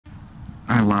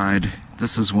I lied.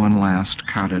 This is one last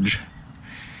cottage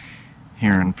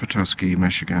here in Petoskey,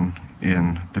 Michigan,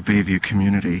 in the Bayview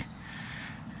community,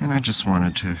 and I just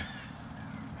wanted to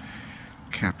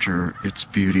capture its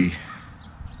beauty.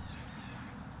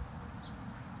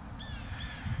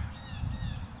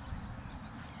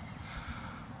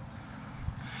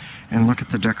 And look at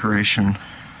the decoration,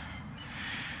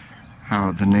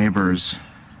 how the neighbors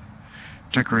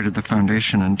decorated the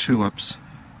foundation in tulips.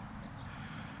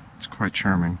 It's quite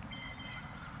charming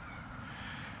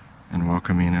and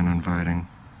welcoming and inviting.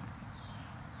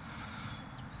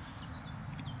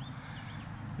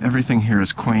 Everything here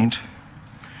is quaint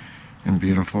and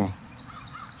beautiful,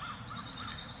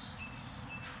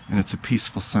 and it's a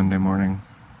peaceful Sunday morning.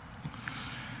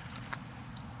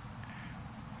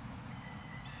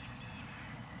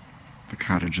 The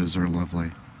cottages are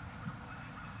lovely.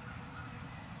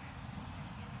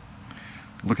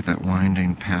 Look at that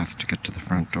winding path to get to the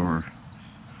front door.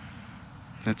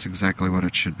 That's exactly what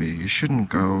it should be. You shouldn't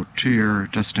go to your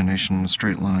destination in a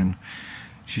straight line.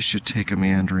 You should take a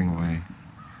meandering way.